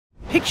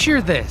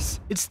Picture this.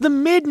 It's the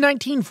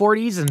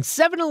mid-1940s and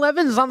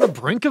 7-Eleven's on the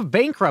brink of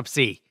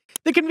bankruptcy.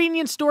 The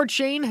convenience store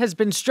chain has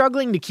been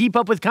struggling to keep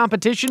up with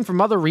competition from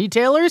other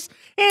retailers,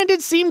 and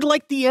it seemed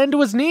like the end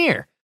was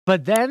near.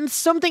 But then,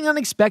 something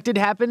unexpected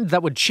happened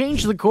that would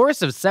change the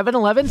course of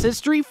 7-Eleven's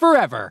history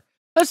forever.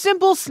 A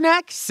simple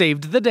snack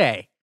saved the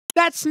day.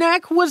 That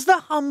snack was the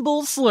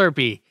humble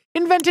Slurpee.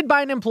 Invented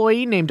by an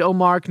employee named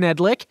Omar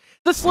Knedlik,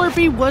 the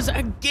Slurpee was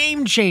a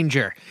game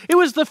changer. It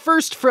was the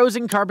first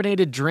frozen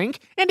carbonated drink,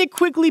 and it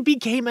quickly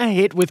became a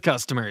hit with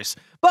customers.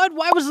 But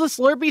why was the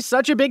Slurpee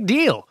such a big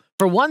deal?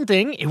 For one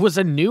thing, it was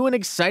a new and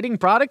exciting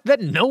product that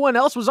no one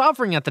else was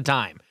offering at the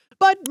time.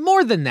 But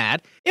more than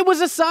that, it was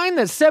a sign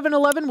that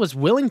 7-Eleven was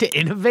willing to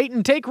innovate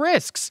and take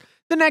risks.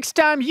 The next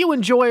time you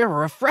enjoy a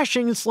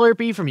refreshing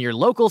Slurpee from your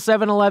local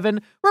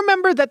 7-Eleven,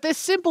 remember that this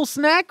simple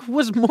snack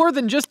was more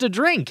than just a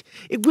drink.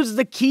 It was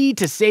the key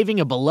to saving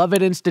a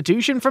beloved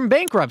institution from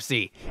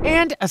bankruptcy,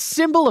 and a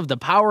symbol of the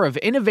power of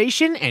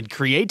innovation and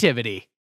creativity.